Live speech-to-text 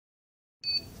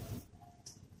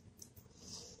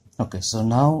Okay, so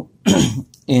now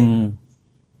in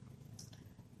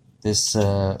this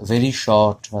very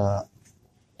short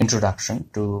introduction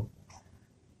to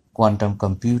quantum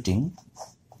computing,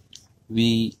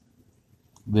 we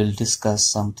will discuss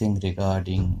something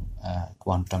regarding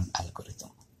quantum algorithm.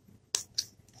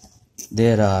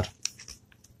 There are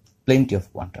plenty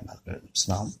of quantum algorithms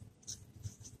now.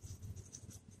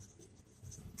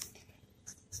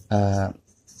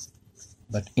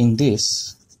 But in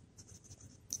this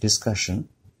discussion,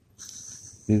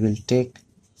 we will take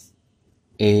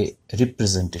a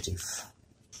representative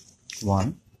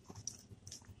one,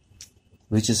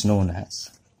 which is known as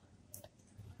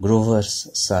Grover's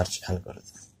search algorithm.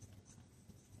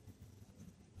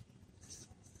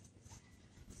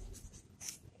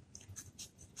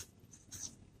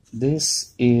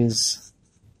 This is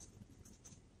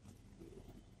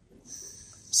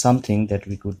something that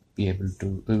we would be able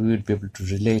to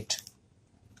relate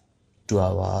to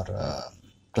our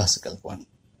classical one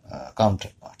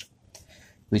counterpart,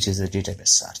 which is a database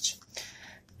search.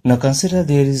 Now consider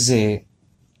there is a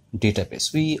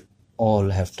database. We all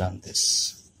have done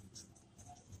this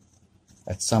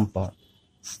at some part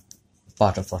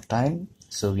of our time.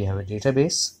 So we have a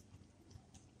database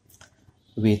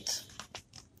with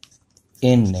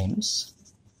n names,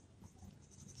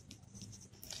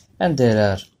 and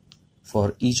there are,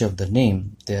 for each of the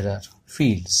name, there are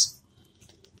fields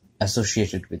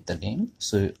associated with the name.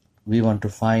 So we want to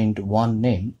find one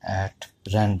name at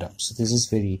random. So this is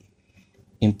very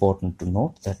important to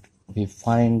note, that we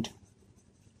find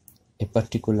a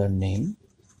particular name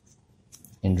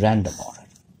in random order.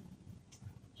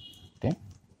 Okay,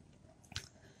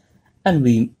 and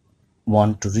we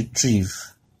want to retrieve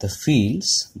the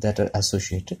fields that are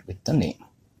associated with the name.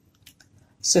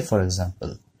 Say, for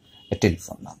example, a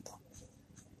telephone number.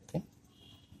 Okay,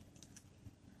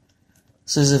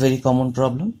 so this is a very common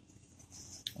problem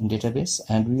in database,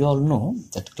 and we all know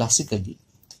that classically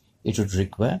it would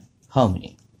require how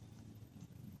many?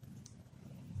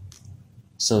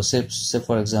 So say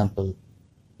for example,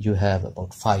 you have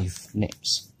about 5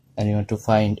 names and you want to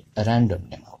find a random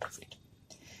name out of it.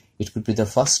 It could be the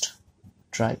first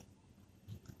try.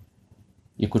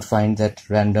 You could find that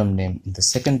random name in the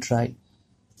second try.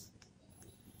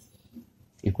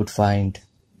 You could find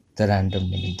the random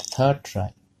name in the third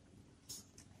try.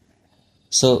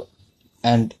 So,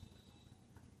 and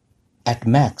at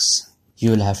max,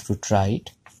 you will have to try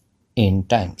it n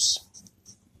times.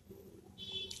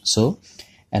 So,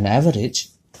 an average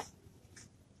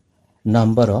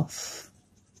number of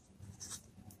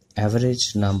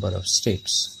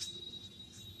steps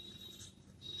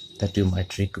that you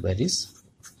might require is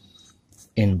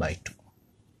n by 2.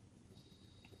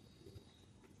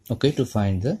 Okay, to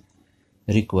find the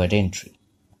required entry.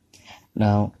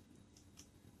 Now,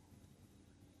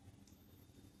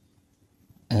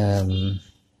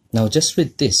 just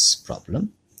with this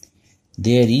problem,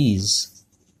 there is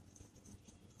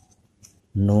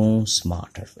no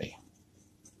smarter way.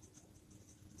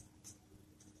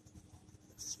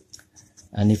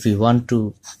 And if we want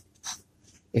to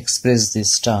express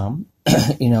this term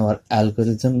in our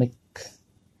algorithmic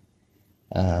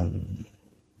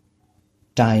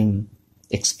time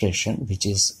expression, which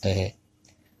is a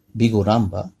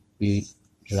bigoramba, we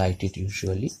write it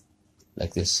usually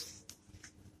like this.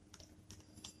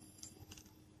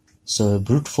 So a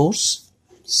brute force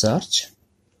search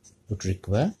would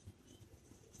require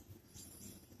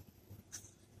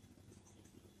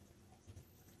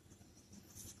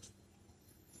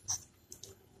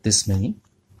this many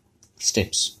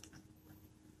steps.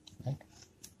 Right?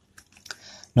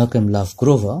 Now Love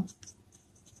Grover,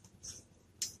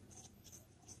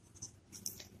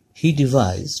 he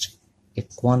devised a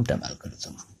quantum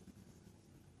algorithm.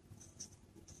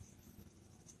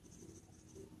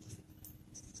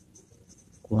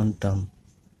 Quantum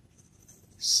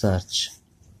search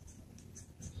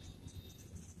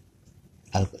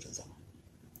algorithm.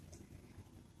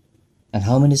 And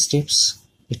how many steps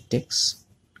it takes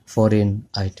for n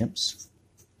items?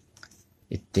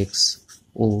 It takes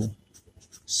O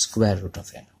square root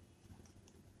of n.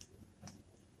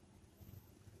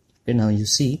 Okay, now you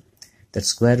see that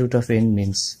square root of n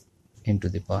means n to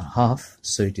the power half.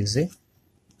 So it is this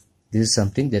is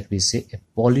something that we say a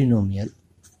polynomial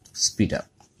speed up.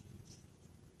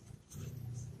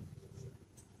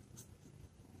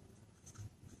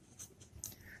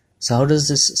 So how does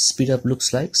this speed up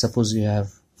looks like? Suppose you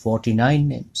have 49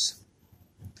 names.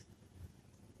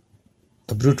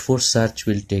 A brute force search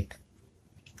will take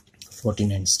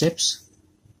 49 steps.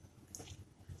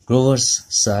 Grover's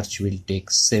search will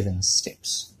take 7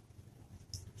 steps.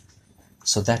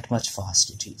 So that much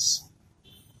fast it is.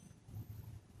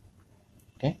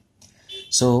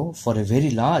 So for a very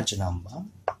large number,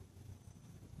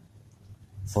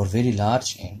 for very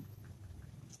large n,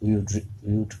 we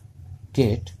would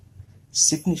get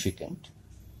significant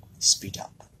speed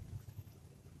up.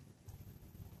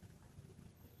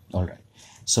 All right.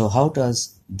 So how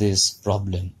does this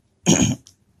problem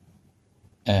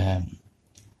get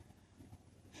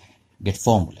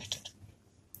formulated?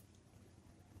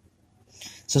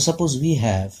 So suppose we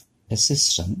have a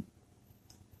system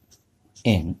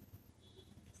n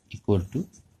equal to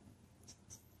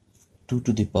 2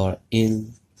 to the power L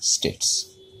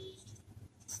states.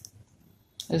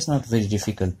 It's not very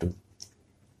difficult to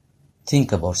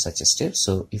think about such a state.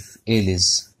 So if L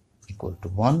is equal to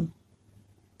 1,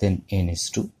 then n is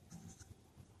 2.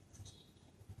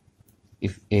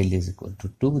 If L is equal to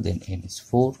 2, then n is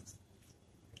 4.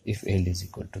 If L is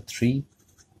equal to 3,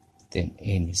 then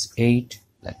n is 8,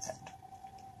 like that.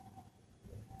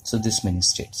 So this many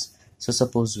states. So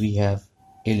suppose we have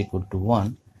L equal to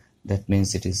 1, that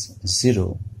means it is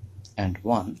 0 and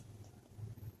 1.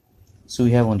 So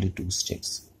we have only two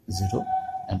states, 0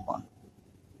 and 1.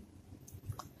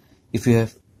 If you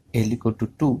have L equal to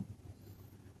 2,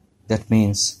 that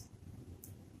means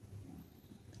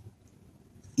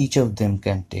each of them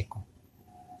can take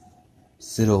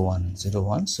 0, 1, 0,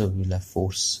 1. So we will have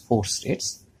four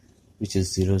states, which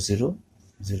is 0, 0,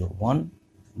 0, 1,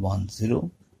 1,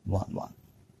 0, 1, 1.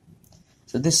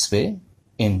 So this way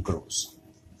n grows.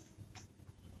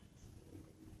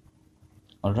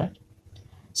 All right.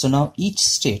 So now each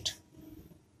state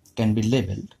can be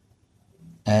labeled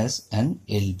as an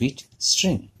L-bit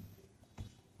string.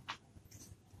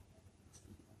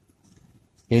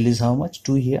 L is how much?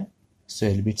 2 here. So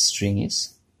L-bit string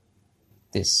is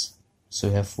this. So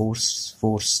we have four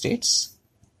states,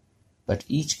 but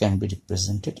each can be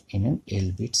represented in an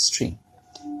L-bit string.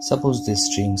 Suppose these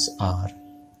strings are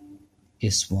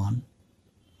S1,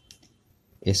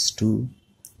 S2,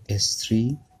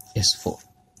 S3, S4.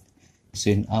 So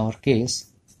in our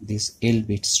case, this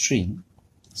L-bit string,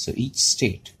 so each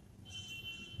state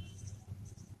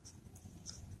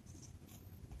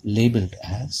labeled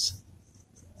as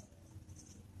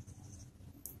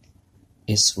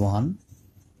S1,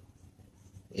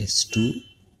 S2,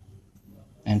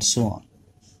 and so on,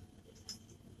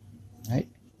 right?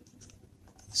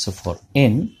 So for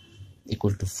n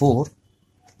equal to 4,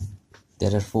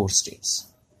 there are 4 states.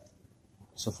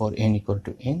 So for n equal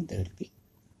to n, there will be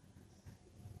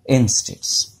n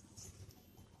states.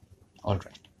 All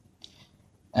right.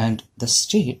 And the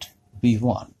state we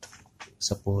want,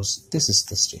 suppose this is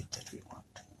the state that we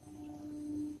want.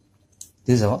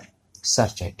 This is our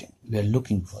search item. We are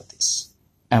looking for this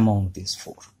among these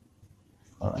 4.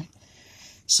 All right.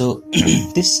 So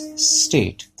this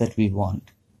state that we want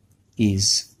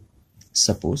is,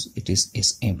 suppose it is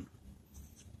Sm.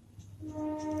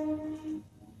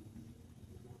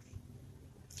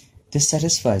 This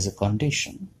satisfies a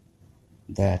condition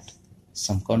that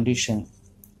some condition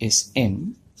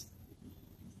Sm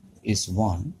is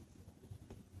 1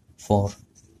 for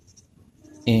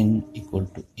n equal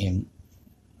to m,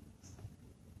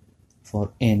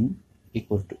 for n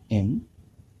equal to m,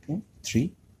 okay,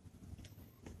 3,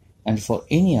 and for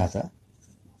any other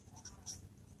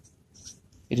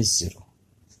it is 0.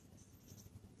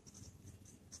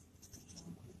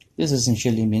 This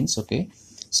essentially means, okay,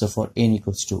 so for n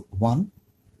equals to 1,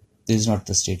 this is not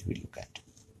the state we look at,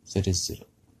 so it is 0.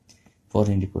 For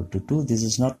n equal to 2, this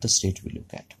is not the state we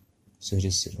look at, so it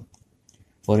is 0.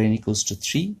 For n equals to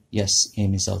 3, yes,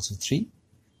 m is also 3,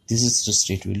 this is the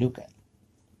state we look at,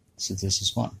 so this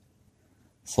is 1.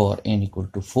 For n equal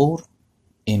to 4,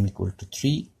 m equal to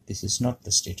 3, this is not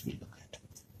the state we look at,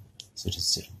 so it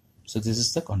is 0. So this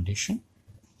is the condition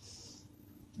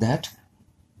that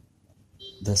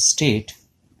the state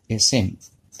Sm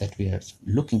that we are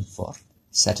looking for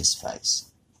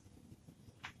satisfies.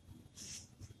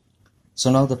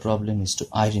 So now the problem is to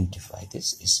identify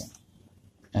this Sm,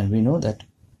 and we know that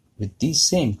with these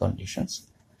same conditions,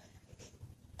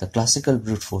 the classical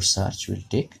brute force search will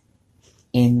take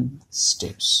n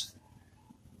steps.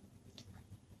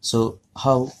 So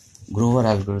how Grover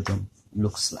algorithm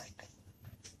looks like?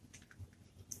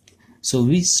 So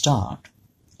we start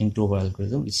in Grover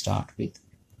algorithm, we start with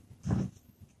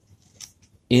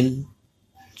L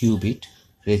qubit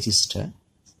register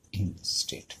in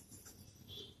state.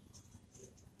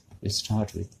 We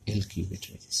start with L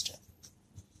qubit register.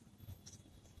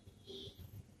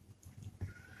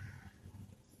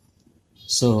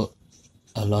 So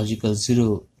a logical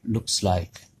 0 looks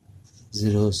like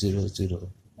 0, 0,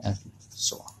 0, and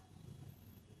so on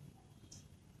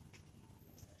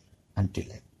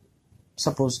until L.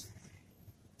 Suppose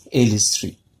L is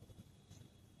 3.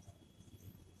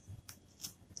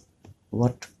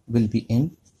 what will be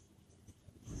in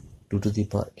 2 to the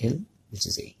power L, which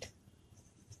is 8.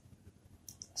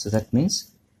 So that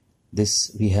means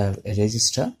this, we have a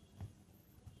register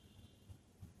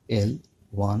L,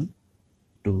 1,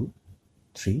 2,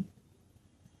 3.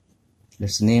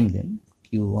 Let's name them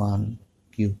Q1,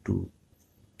 Q2,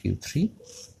 Q3,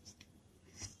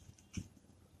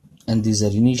 and these are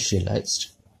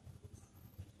initialized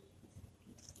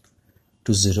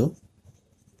to 0,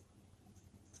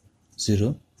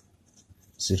 0,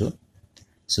 0.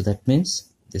 So that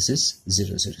means this is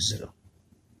 0, 0, 0.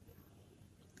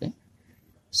 Okay.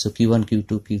 So Q1,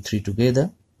 Q2, Q3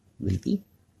 together will be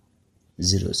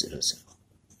 0, 0, 0.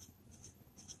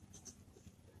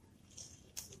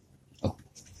 Okay.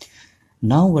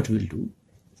 Now what we'll do,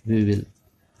 we will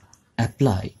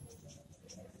apply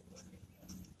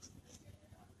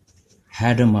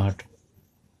Hadamard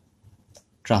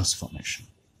transformation.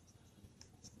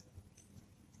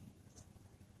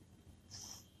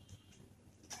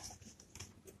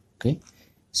 Okay,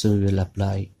 so we will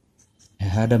apply a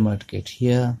Hadamard gate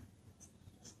here,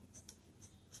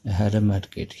 a Hadamard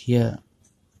gate here,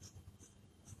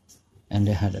 and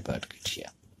a Hadamard gate here.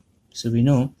 So we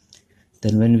know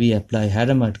that when we apply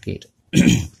Hadamard gate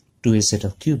to a set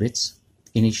of qubits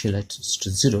initialized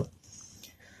to 0,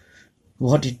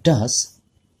 what it does,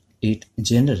 it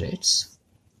generates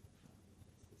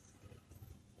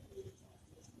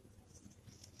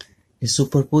a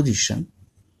superposition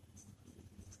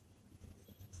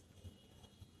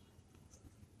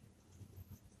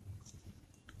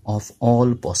of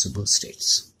all possible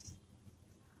states.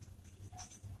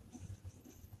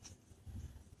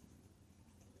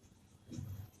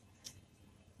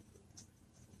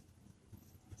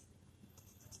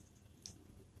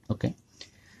 Okay,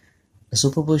 a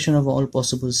superposition of all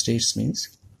possible states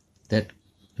means that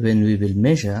when we will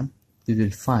measure, we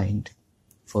will find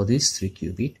for these 3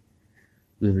 qubit,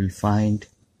 we will find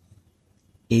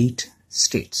 8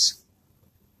 states.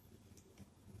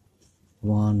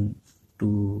 1,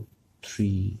 2,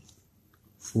 3,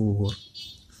 4,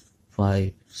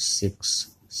 5,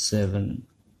 6, 7,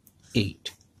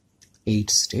 8. 8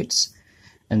 states,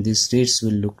 and these states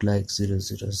will look like 0,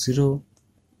 0, 0,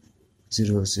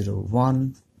 0, 0,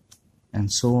 1,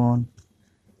 and so on,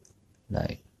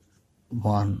 like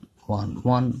 1, 1,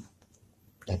 1,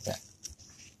 like that.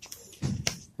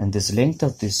 And this length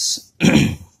of this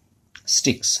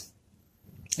sticks,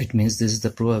 it means this is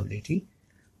the probability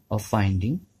of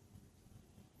finding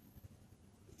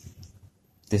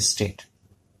this state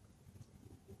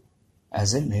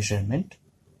as a measurement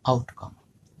outcome.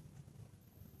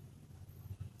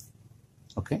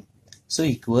 Okay, so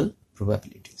equal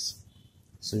probabilities.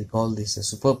 So we call this a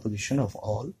superposition of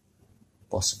all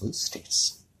possible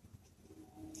states.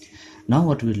 Now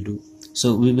what we'll do,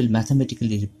 so we will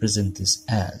mathematically represent this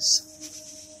as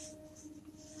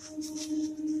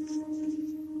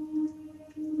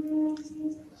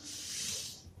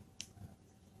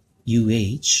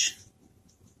UH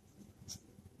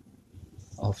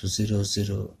of 0,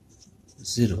 0,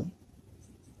 0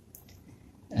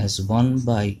 as 1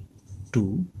 by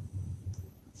 2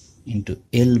 into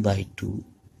L by 2.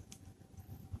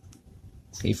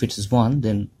 Okay, if it is 1,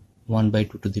 then 1 by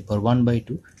 2 to the power 1 by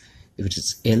 2. If it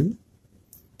is L,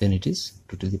 then it is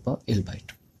 2 to the power L by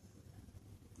 2.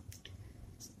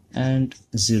 And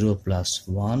 0 plus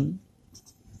 1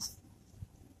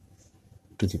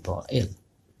 to the power L.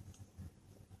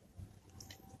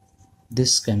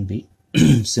 This can be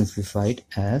simplified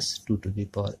as 2 to the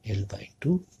power L by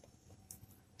 2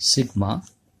 sigma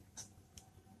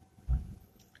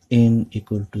n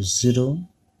equal to 0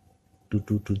 to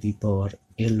 2 to the power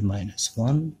L minus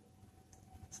 1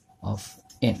 of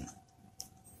n.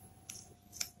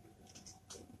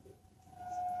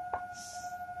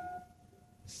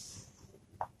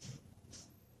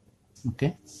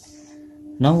 Okay,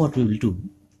 now what we will do,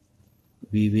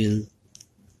 we will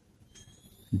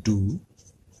do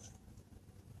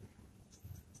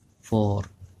for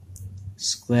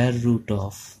square root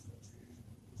of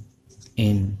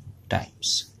n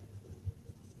times.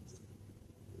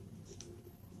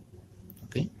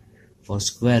 Okay, for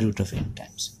square root of n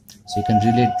times. So you can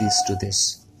relate this to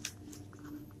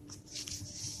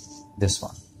this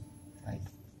one, right?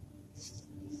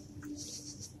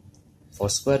 For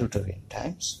square root of n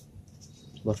times,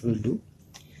 what we will do,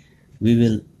 we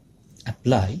will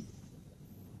apply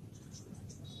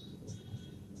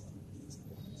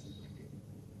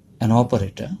an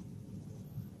operator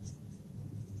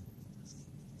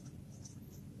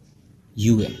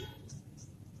um.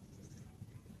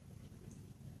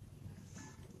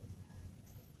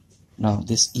 Now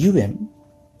this um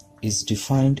is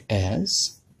defined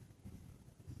as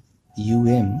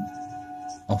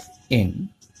of n.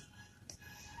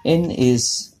 N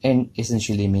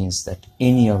essentially means that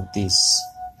any of these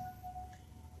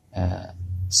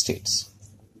states.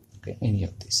 Okay, any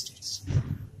of these states.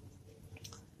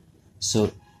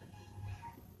 So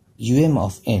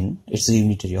of n, it's a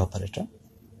unitary operator,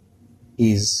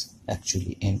 is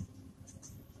actually n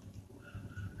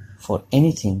for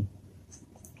anything,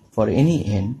 for any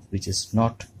n which is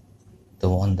not the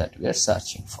one that we are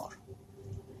searching for.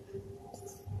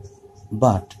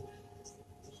 But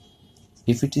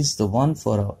if it is the one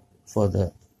for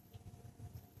the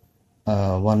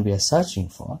one we are searching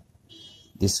for,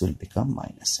 this will become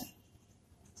minus n.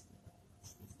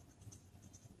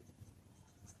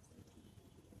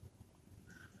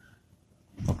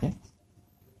 Okay.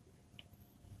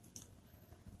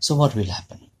 So what will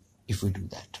happen if we do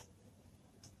that?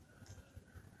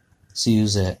 So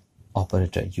use a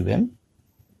operator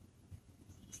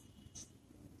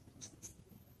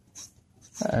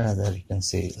rather you can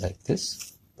say like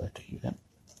this, but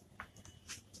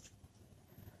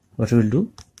what we'll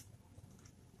do,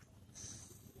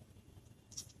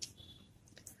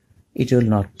 it will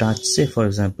not touch, say for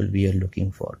example we are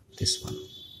looking for this one,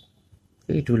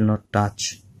 it will not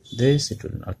touch this, it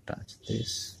will not touch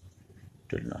this,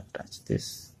 it will not touch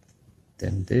this,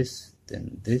 then this,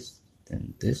 then this,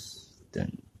 then this,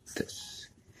 then this,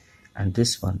 and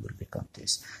this one will become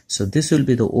this. So this will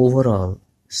be the overall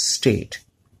state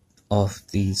of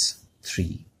these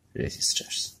three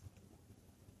registers.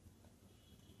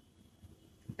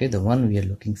 Okay, the one we are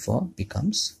looking for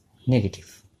becomes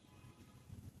negative.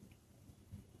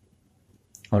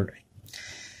 Alright,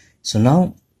 so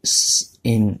now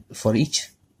for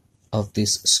each of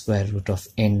this square root of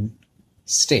n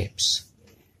steps,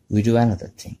 we do another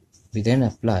thing. We then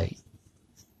apply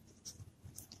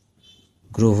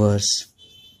Grover's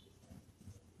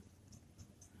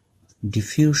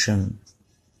diffusion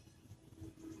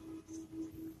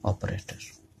operator.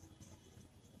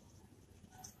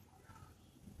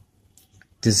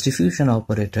 This diffusion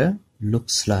operator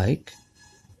looks like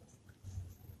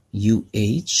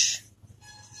UH,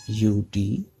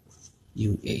 UD,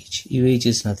 UH. UH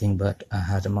is nothing but a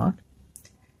Hadamard.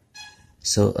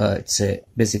 So it's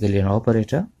basically an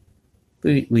operator.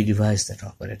 We devised that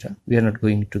operator. We are not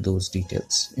going into those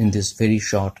details in this very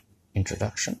short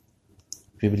introduction.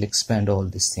 We will expand all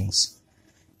these things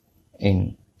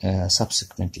in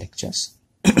subsequent lectures.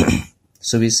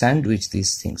 So we sandwich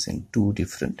these things in two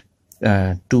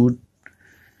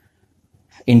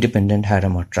independent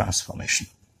Hadamard transformation.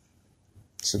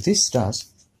 So this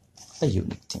does a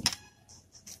unique thing.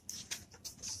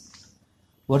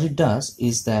 What it does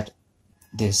is that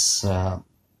this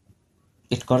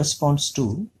it corresponds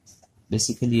to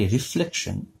basically a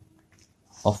reflection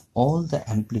of all the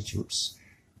amplitudes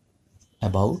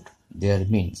about their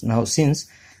means. Now since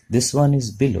this one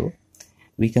is below,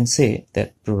 we can say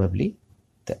that probably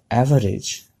the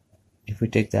average, if we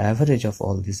take the average of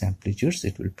all these amplitudes,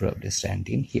 it will probably stand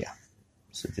in here.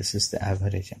 So this is the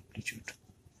average amplitude.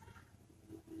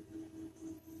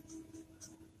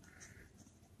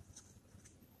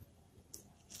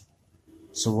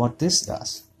 So what this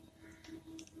does,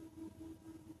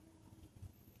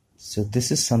 so this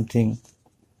is something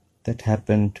that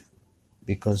happened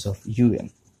because of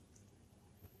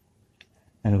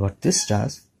and what this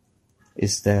does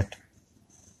is that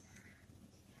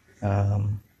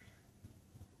I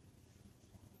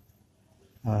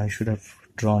should have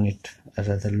drawn it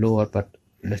rather lower, but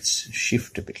let's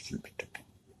shift a little bit. Okay.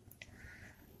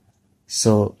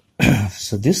 So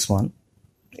so this one,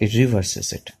 it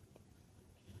reverses it.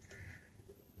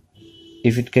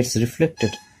 If it gets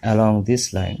reflected along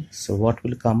this line, so what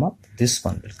will come up? This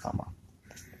one will come up.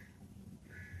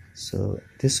 So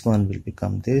this one will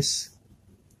become this,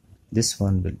 this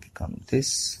one will become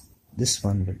this, this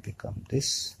one will become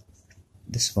this,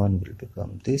 this one will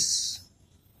become this,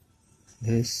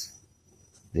 this,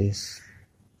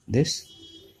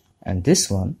 and this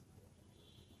one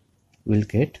will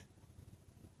get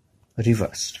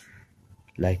reversed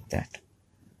like that.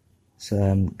 So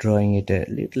I'm drawing it a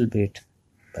little bit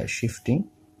by shifting.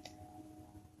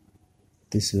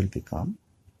 This will become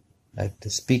like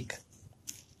this peak.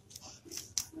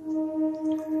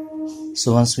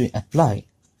 So once we apply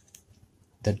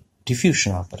the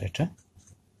diffusion operator,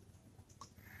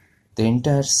 the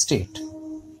entire state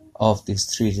of these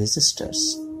three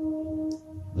resistors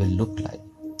will look like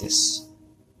this.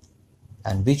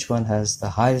 And which one has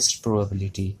the highest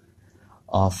probability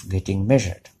of getting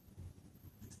measured?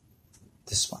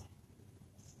 This one.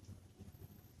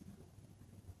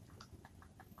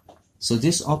 So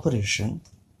this operation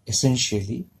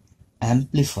essentially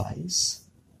amplifies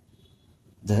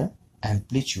the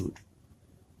amplitude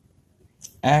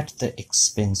at the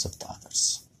expense of the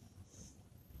others.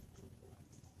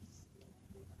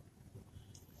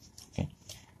 Okay.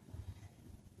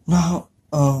 Now,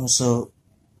 so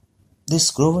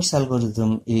this Grover's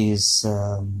algorithm is,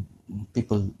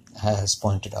 people has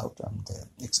pointed out, the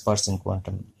experts in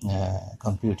quantum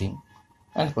computing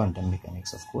and quantum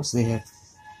mechanics, of course, they have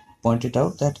pointed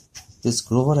out that this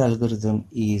Grover algorithm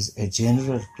is a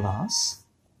general class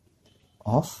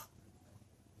of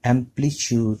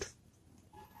amplitude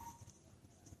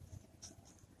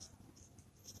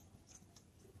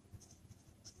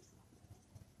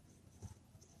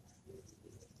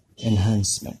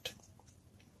enhancement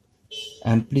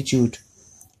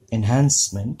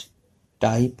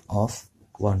type of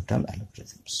quantum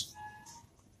algorithms.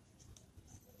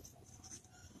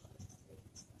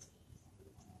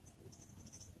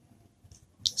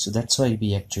 So that's why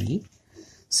we actually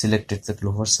selected the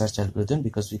Grover search algorithm,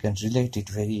 because we can relate it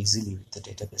very easily with the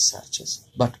database searches.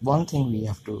 But one thing we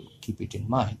have to keep it in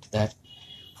mind, that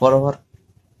for our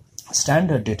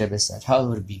standard database search,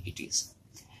 however big it is,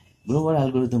 Grover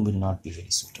algorithm will not be very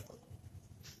suitable.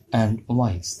 And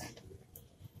why is that?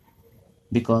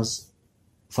 Because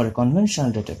for a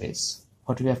conventional database,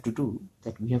 what we have to do,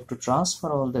 that we have to transfer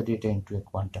all the data into a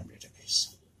quantum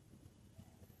database.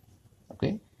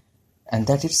 Okay, and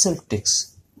that itself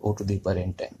takes O to the power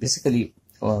n time. Basically,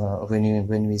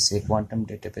 when we say quantum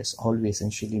database, all we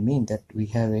essentially mean that we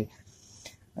have a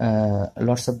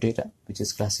lots of data, which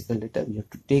is classical data. We have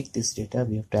to take this data,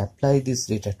 we have to apply this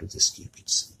data to these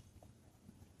qubits.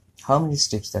 How many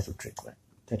steps that would require?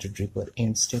 That would require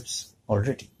n steps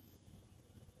already.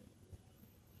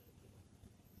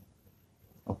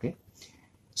 Okay,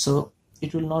 so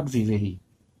it will not be very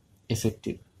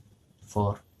effective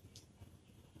for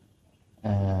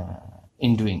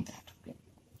in doing that. Okay,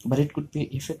 but it could be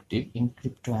effective in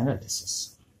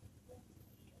cryptanalysis,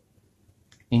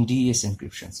 in DES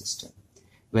encryption system,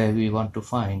 where we want to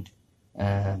find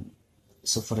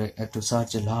so for to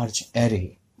search a large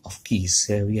array of keys.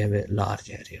 Here we have a large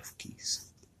array of keys.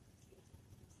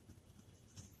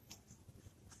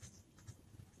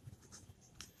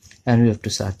 And we have to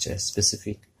search a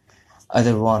specific,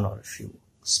 either one or a few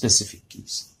specific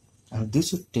keys. Now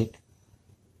this would take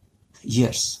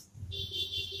years.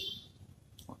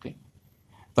 Okay,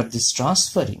 but this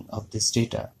transferring of this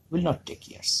data will not take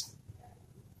years.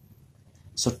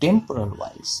 So temporal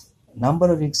wise,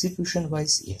 number of execution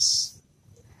wise, yes.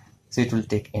 So it will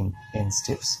take n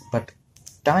steps, but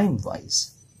time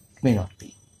wise, it may not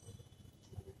be.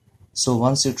 So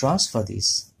once you transfer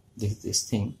this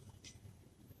thing,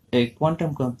 a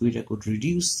quantum computer could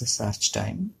reduce the search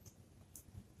time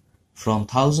from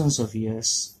thousands of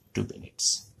years to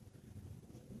minutes.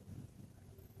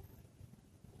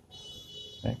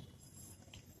 Right?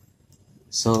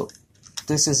 So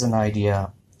this is an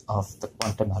idea of the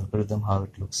quantum algorithm, how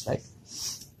it looks like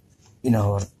in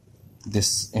our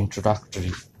this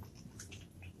introductory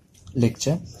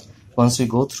lecture. Once we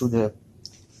go through the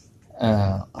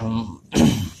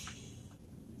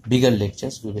bigger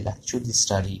lectures, we will actually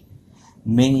study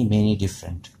many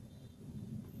different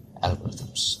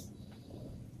algorithms.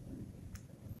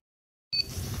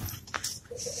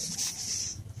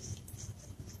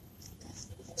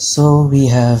 So we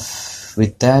have,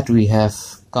 with that, we have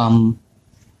come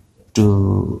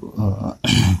to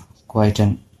quite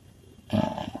an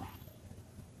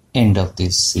end of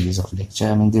this series of lecture.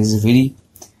 I mean, this is a very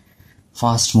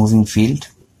fast moving field,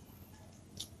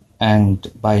 and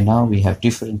by now we have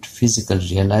different physical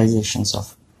realizations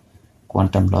of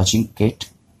quantum logic gate.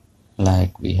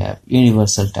 Like we have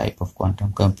universal type of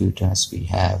quantum computers, we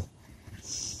have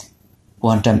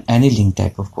quantum annealing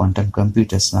type of quantum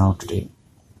computers now today.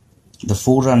 The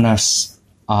forerunners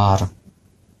are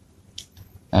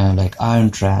like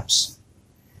ion traps.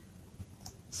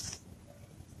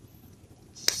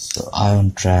 So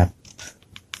ion trap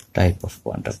type of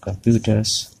quantum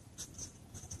computers.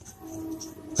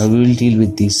 We will deal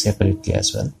with these separately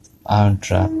as well. Ion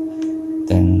trap,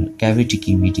 then cavity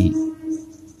QED.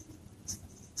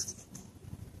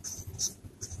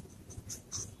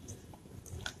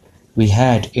 We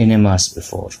had NMRs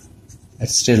before.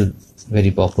 It's still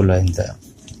very popular in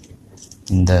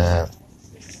the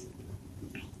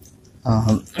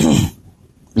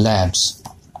labs,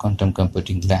 quantum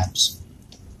computing labs.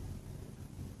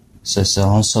 So it's an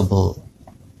ensemble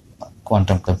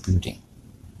quantum computing.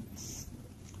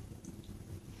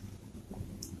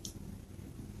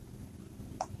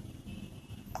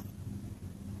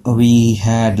 We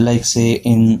had, like, say,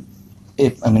 and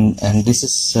this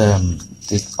is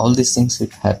all these things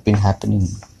which have been happening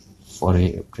for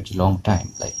a pretty long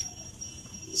time. Like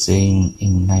say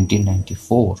in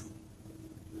 1994.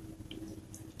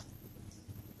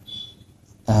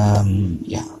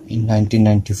 In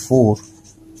 1994,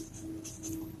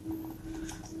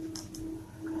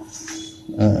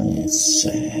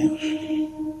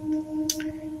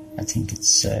 I think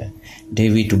it's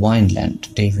David Wineland.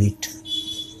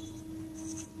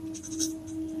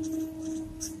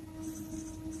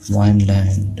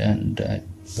 And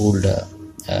Boulder,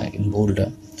 in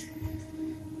Boulder,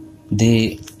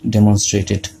 they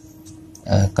demonstrated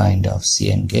a kind of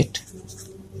CN gate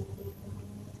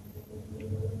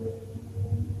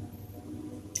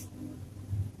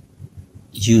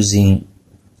using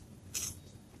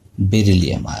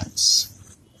beryllium ions.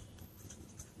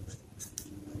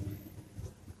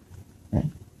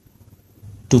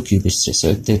 2 qubits.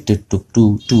 So they took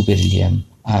two beryllium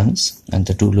ions and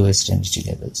the 2 lowest energy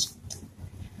levels.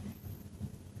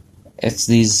 As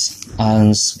these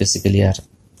ions basically are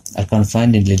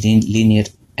confined in linear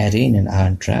array in an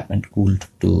ion trap and cooled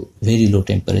to very low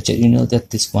temperature. You know that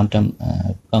this quantum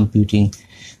computing,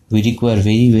 we require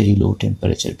very, very low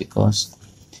temperature, because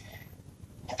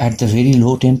at the very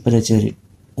low temperature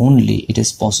only it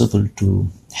is possible to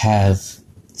have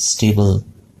stable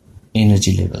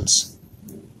energy levels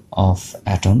of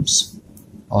atoms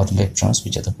or electrons,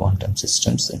 which are the quantum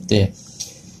systems.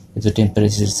 If the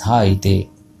temperature is high, they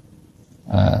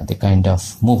kind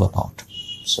of move about.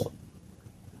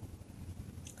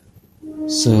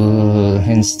 So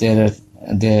hence there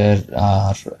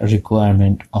are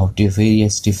requirement of the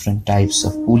various different types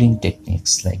of cooling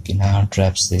techniques. Like in ion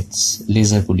traps, it's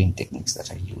laser cooling techniques that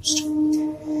are used.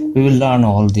 We will learn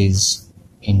all these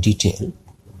in detail.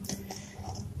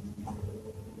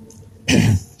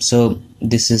 So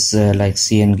this is like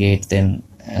CN gate. Then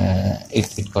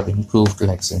it got improved,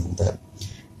 like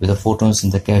with the photons in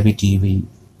the cavity.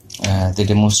 They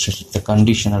demonstrated the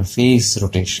conditional phase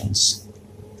rotations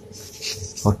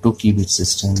for 2 qubit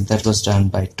system. That was done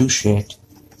by Touchet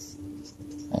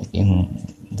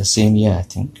in the same year, I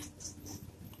think.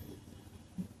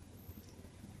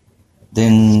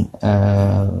 Then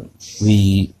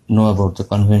we know about the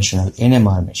conventional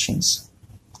NMR machines.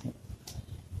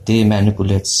 They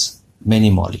manipulates many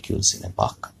molecules in a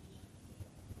buck.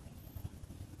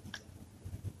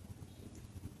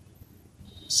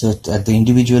 So at the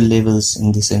individual levels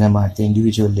in this NMR, the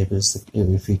individual levels,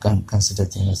 if we can consider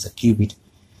them as a qubit,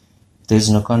 there is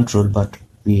no control, but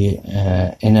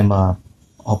NMR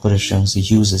operations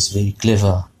uses very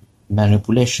clever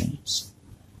manipulations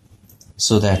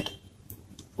so that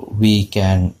we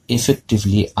can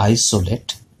effectively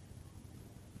isolate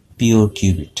pure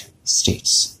qubit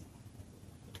states.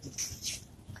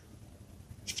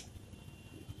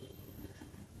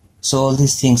 So all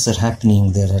these things are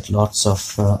happening. There are lots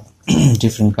of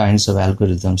different kinds of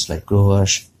algorithms, like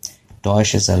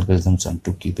Toesch's algorithms on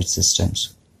 2 qubit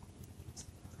systems.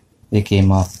 They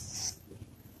came up,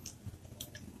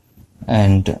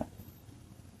 and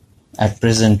at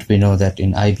present we know that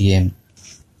in IBM,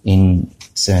 in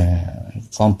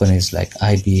companies like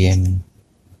IBM,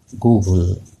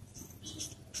 Google,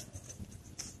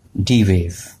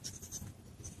 D-Wave,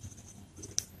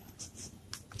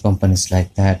 companies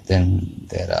like that, then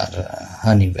there are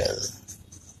Honeywell.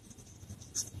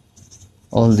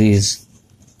 All these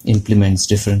implements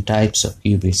different types of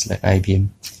qubits, like IBM,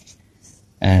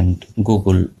 and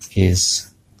Google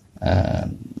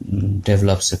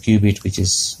develops a qubit which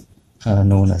is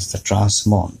known as the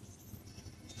transmon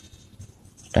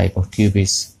type of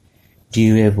qubits.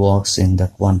 D-Wave works in the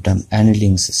quantum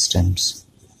annealing systems.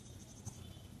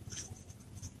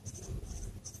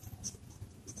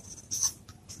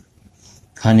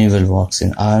 Honeywell works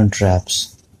in ion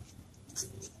traps.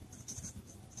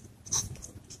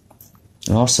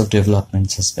 Lots of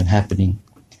developments has been happening.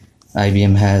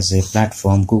 IBM has a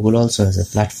platform. Google also has a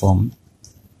platform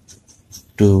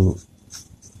to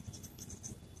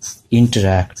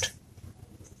interact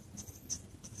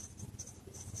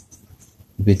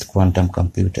with quantum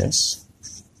computers,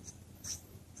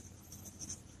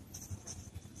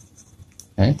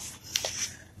 right?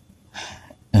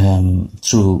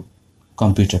 Through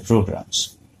computer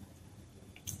programs,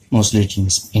 mostly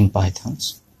in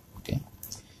Pythons. Okay,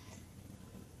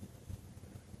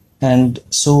 and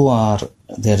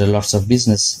there are lots of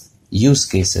business use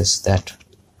cases that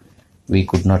we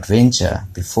could not venture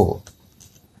before,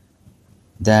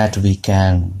 that we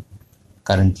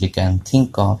currently can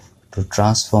think of to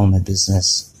transform a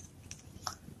business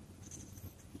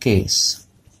case.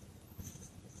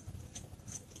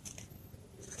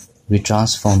 We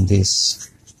transform this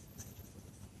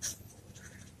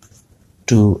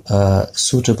to a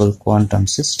suitable quantum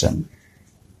system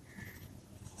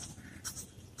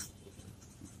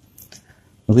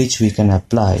which we can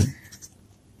apply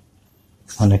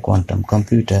on a quantum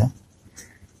computer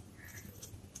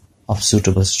of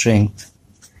suitable strength,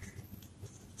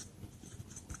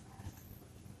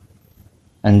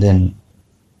 and then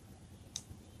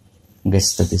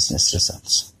gets the business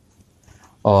results.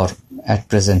 Or at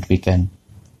present we can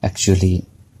actually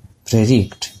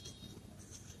predict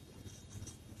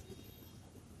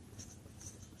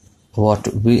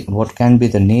what can be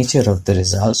the nature of the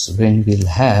results when we'll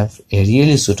have a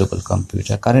really suitable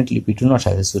computer. Currently we do not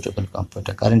have a suitable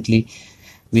computer. Currently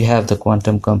we have the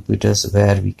quantum computers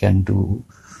where we can do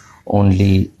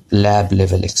only lab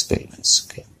level experiments.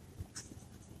 Okay,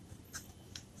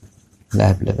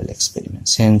 lab level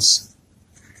experiments. Hence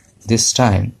this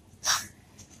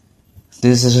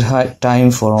is a high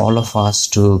time for all of us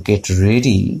to get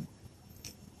ready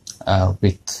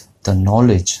with the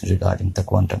knowledge regarding the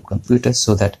quantum computers,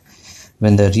 so that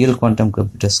when the real quantum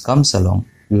computers comes along,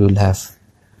 we will have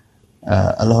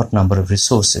a lot number of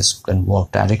resources who can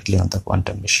work directly on the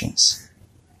quantum machines.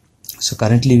 So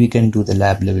currently we can do the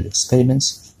lab level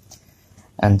experiments,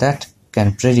 and that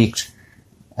can predict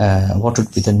what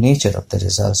would be the nature of the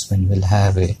results when we'll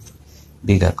have a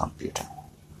bigger computer.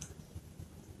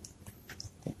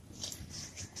 Okay.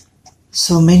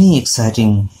 So many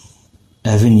exciting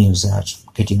avenues are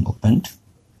getting opened.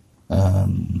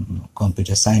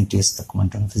 Computer scientists, the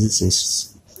quantum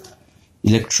physicists,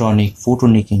 electronic,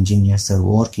 photonic engineers are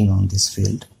working on this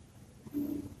field.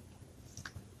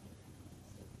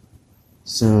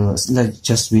 So like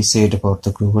just we said about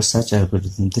the Grover search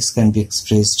algorithm, this can be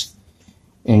expressed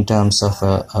in terms of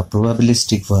a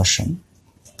probabilistic version,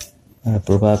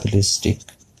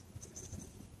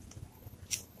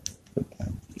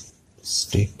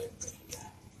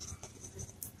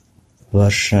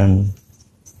 version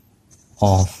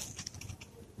of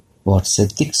what's a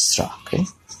Dijkstra, okay?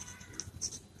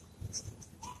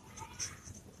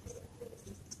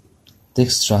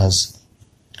 Dijkstra's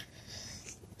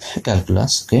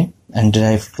calculus, okay, and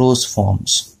derive closed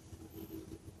forms,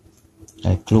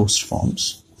 like closed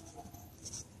forms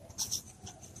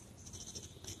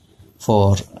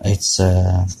for its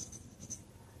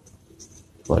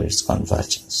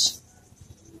convergence.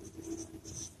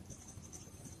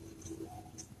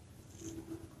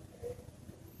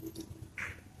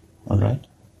 All right.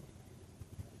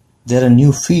 There are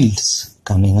new fields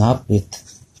coming up with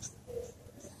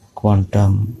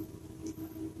quantum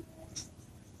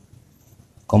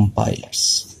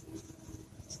compilers.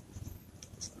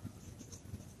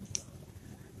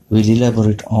 We'll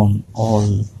elaborate on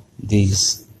all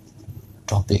these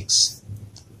topics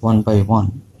one by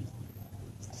one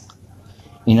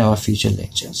in our future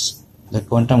lectures. The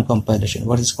quantum compilation.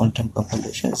 What is quantum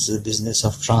compilation? It's the business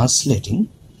of translating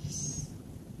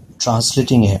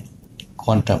a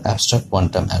abstract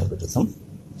quantum algorithm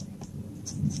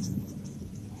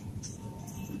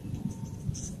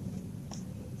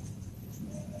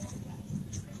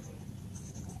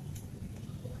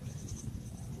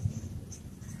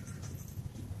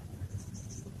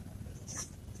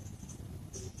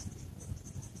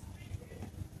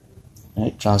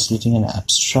translating an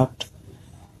abstract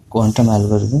quantum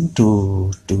algorithm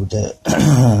to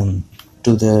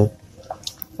the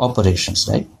operations,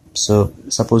 right? So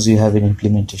suppose you have an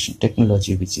implementation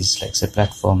technology which is like a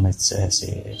platform, let's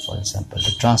say for example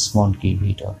the transmon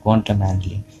qubit or quantum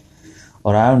handling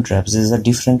or ion traps. These are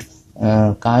different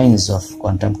kinds of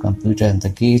quantum computer, and the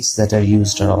gates that are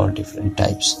used are all different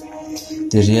types.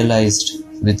 They're realized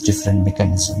with different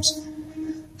mechanisms.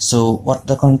 So what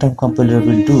the quantum compiler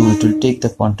will do, it will take the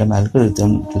quantum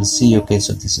algorithm, it will see, okay,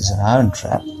 so this is an ion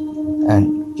trap,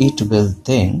 and it will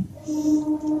then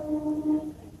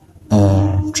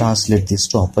translate these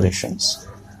to operations,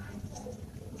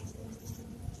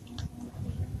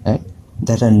 right,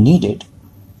 that are needed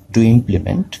to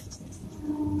implement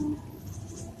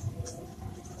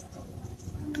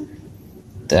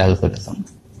the algorithm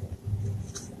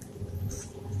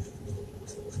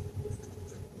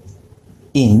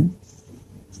in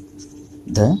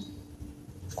the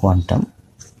quantum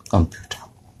computer.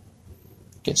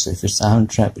 Okay, so if it's ion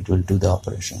trap, it will do the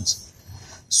operations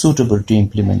suitable to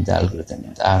implement the algorithm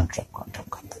in the ion trap quantum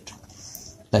computer,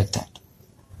 like that.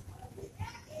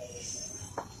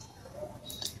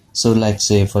 So like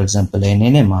say for example in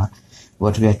NMR,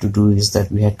 what we have to do is that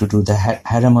we have to do the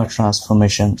Hadamard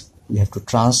transformation. We have to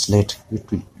translate, we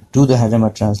do the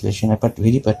Hadamard translation a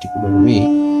very particular way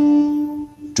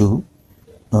to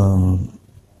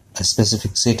a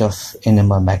specific set of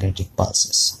NMR magnetic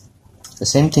pulses. The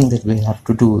same thing that we have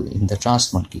to do in the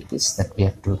transmon qubits, that we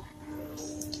have to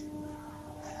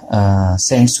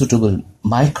send suitable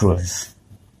microwave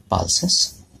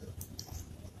pulses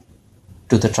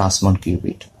to the transmon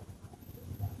qubit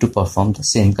to perform the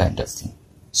same kind of thing.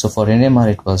 So for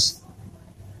NMR it was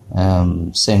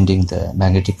sending the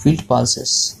magnetic field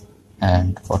pulses,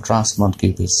 and for transmon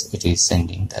qubits it is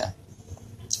sending the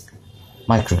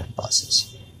microwave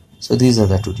pulses. So these are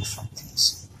the two different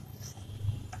things.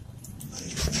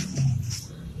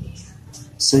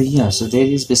 So yeah, so there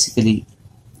is basically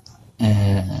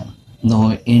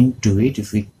no end to it.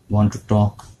 If we want to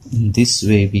talk in this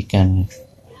way, we can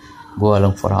go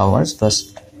along for hours, but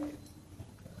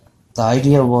the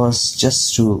idea was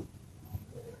just to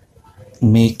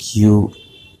make you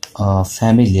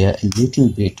familiar a little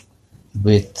bit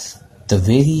with the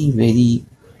very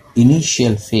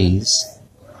initial phase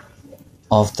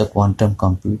of the quantum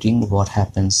computing, what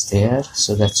happens there.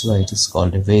 So that's why it is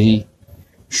called a very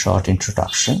short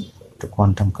introduction to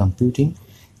quantum computing.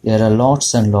 There are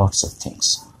lots and lots of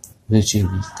things which we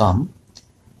will come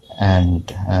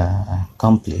and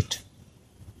complete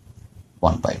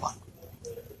one by one.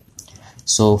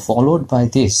 So followed by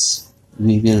this,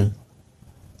 we will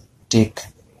take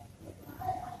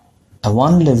a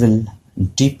one level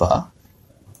deeper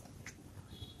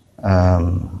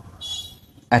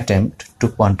attempt to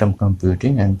quantum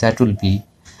computing, and that will be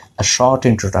a short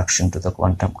introduction to the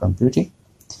quantum computing.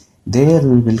 There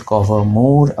we will cover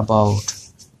more about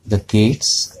the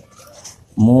gates,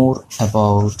 more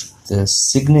about the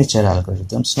signature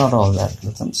algorithms, not all the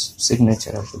algorithms,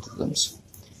 signature algorithms,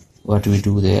 what we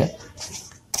do there.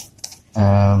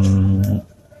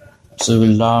 So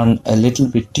we'll learn a little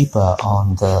bit deeper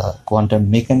on the quantum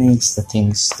mechanics, the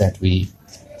things that we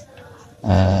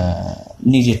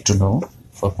needed to know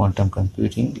for quantum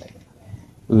computing. Like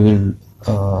we will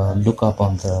look up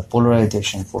on the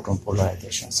polarization, photon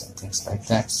polarizations and things like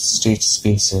that, state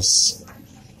spaces,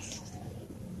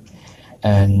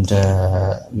 and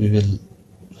we will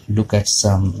look at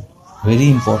some very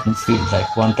important fields like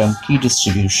quantum key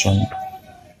distribution,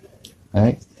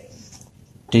 right,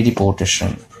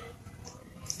 teleportation.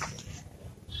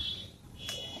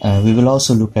 We will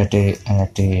also look at a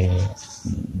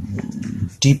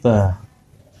deeper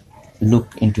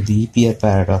look into the EPR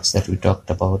paradox that we talked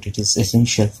about. It is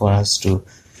essential for us to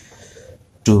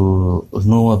know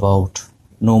more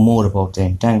about the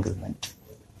entanglement.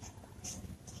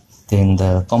 Then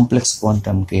the complex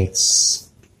quantum gates,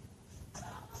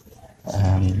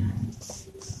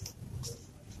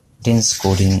 dense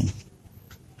coding,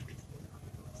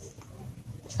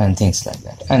 and things like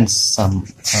that, and some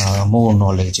more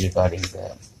knowledge regarding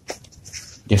the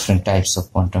different types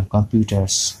of quantum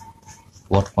computers,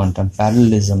 what quantum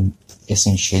parallelism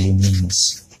essentially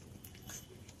means.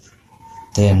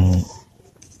 Then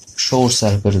Shor's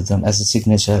algorithm as a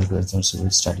signature algorithm, so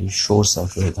we'll study Shor's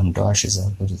algorithm, Darcy's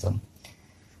algorithm.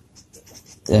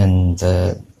 Then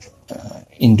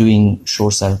in doing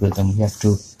Shor's algorithm, we have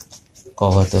to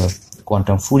cover the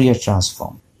quantum Fourier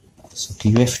transform, so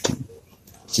QFT,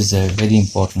 which is a very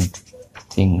important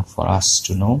thing for us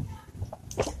to know.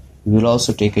 We will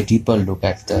also take a deeper look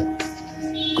at the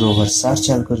Grover search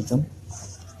algorithm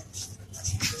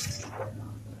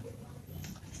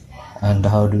and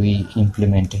how do we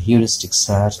implement a heuristic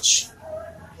search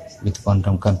with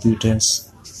quantum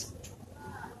computers,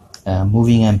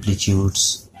 moving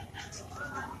amplitudes.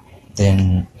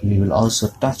 Then we will also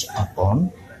touch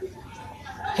upon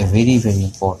a very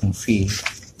important field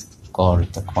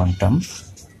called the quantum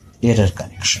error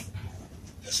correction.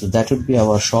 So that would be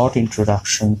our short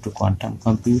introduction to quantum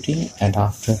computing, and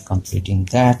after completing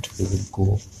that, we will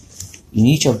go in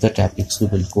each of the topics, we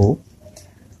will go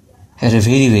at a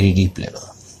very deep level.